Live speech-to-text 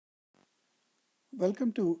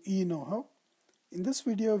Welcome to eKnow-how. In this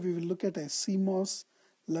video we will look at a CMOS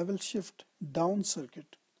level shift down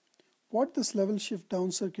circuit. What this level shift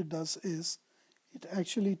down circuit does is it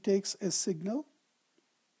actually takes a signal,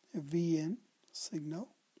 a VN signal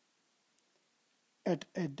at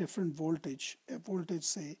a different voltage, a voltage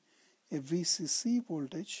say a VCC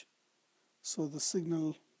voltage. So the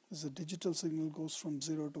signal is a digital signal, goes from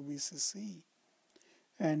 0 to VCC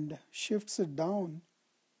and shifts it down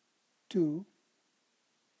to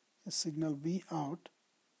a signal V out,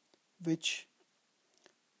 which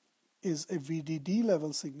is a VDD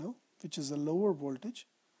level signal, which is a lower voltage.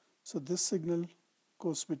 So this signal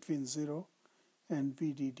goes between 0 and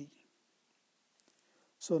VDD.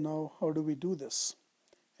 So now how do we do this?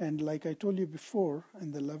 And like I told you before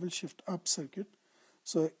in the level shift up circuit,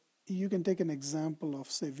 so you can take an example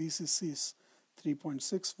of say VCC is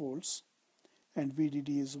 3.6 volts and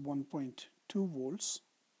VDD is 1.2 volts,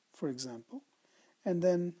 for example. And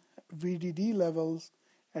then VDD levels,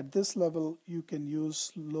 at this level you can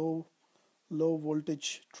use low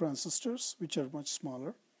voltage transistors which are much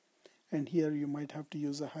smaller, and here you might have to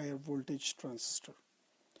use a higher voltage transistor.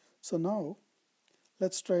 So now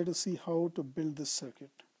let's try to see how to build this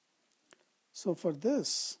circuit. So for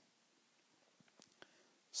this,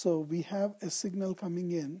 so we have a signal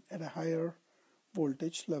coming in at a higher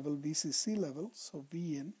voltage level, VCC level, so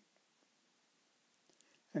VN,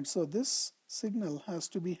 and so this signal has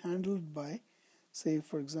to be handled by, say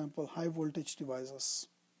for example, high voltage devices.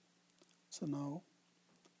 So now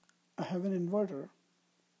I have an inverter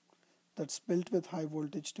that's built with high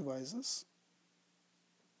voltage devices.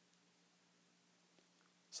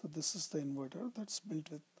 So this is the inverter that's built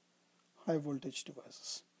with high voltage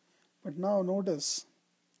devices. But now notice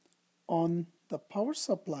on the power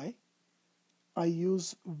supply I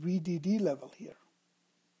use VDD level here.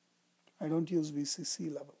 I don't use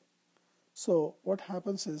VCC level. So what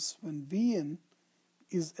happens is when VN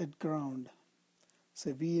is at ground,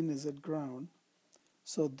 say VN is at ground,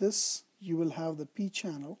 so this you will have the P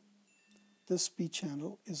channel. This P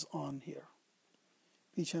channel is on here.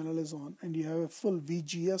 P channel is on, and you have a full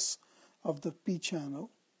VGS of the P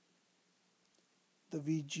channel. The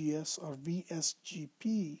VGS or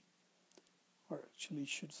VSGP, or actually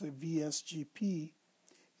should say VSGP,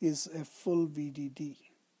 is a full VDD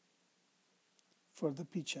for the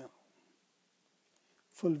P channel.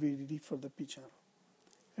 Full VDD for the P channel.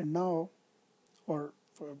 And now,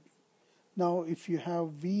 now if you have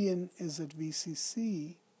VN is at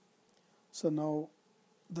VCC, so now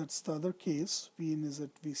that's the other case, VN is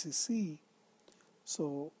at VCC,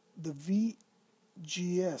 so the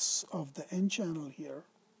VGS of the N channel here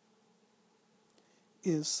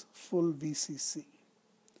is full VCC.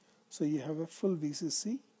 So you have a full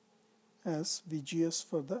VCC as VGS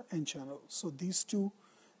for the N channel. So these two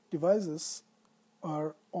devices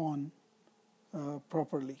are on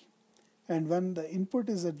properly. And when the input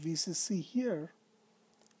is at VCC here,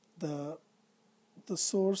 the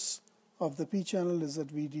source of the P channel is at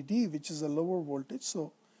VDD, which is a lower voltage,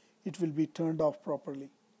 so it will be turned off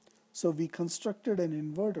properly. So we constructed an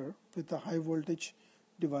inverter with the high voltage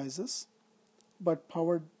devices, but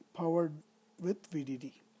powered with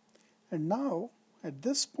VDD. And now at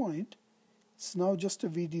this point it's now just a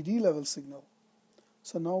VDD level signal.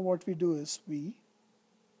 So now what we do is we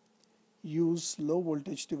use low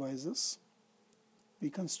voltage devices.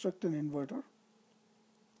 We construct an inverter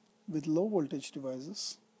with low voltage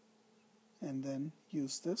devices and then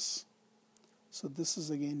use this. So this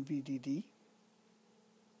is again VDD.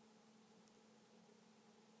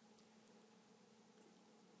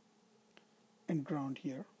 And ground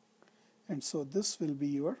here. And so this will be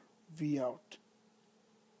your V out.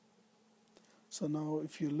 So now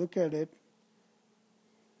if you look at it,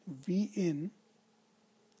 V in,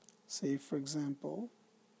 say for example,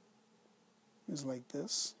 is like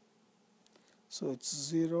this. So it's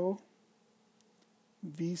 0,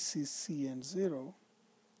 VCC and 0.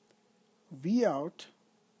 V out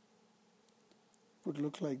would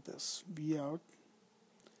look like this. V out,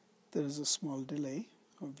 there is a small delay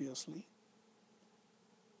obviously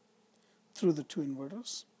through the two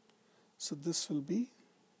inverters. So this will be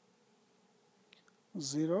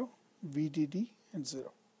 0, VDD and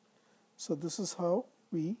 0. So this is how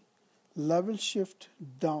we level shift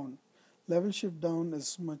down. Level shift down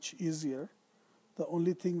is much easier. The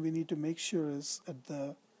only thing we need to make sure is at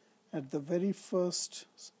the very first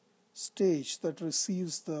stage that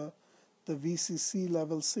receives the VCC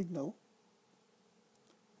level signal,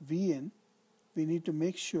 VN, we need to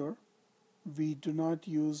make sure we do not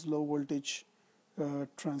use low voltage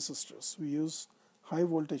transistors. We use high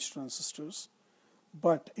voltage transistors,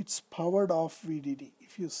 but it's powered off VDD.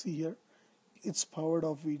 If you see here, it's powered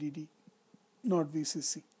off VDD, not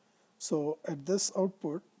VCC. So at this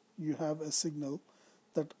output you have a signal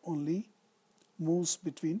that only moves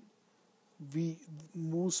between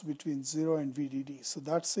 0 and VDD. So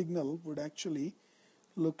that signal would actually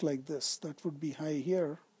look like this. That would be high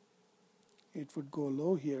here, it would go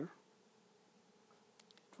low here,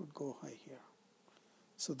 it would go high here.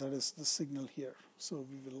 So that is the signal here. So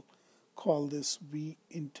we will call this V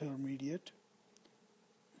intermediate,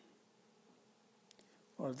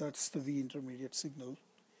 or that's the V intermediate signal.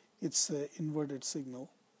 It's an inverted signal.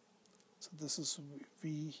 So this is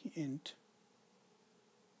V int,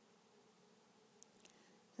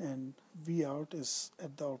 and V out is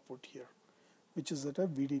at the output here, which is at a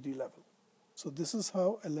VDD level. So this is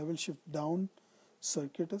how a level shift down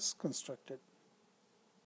circuit is constructed.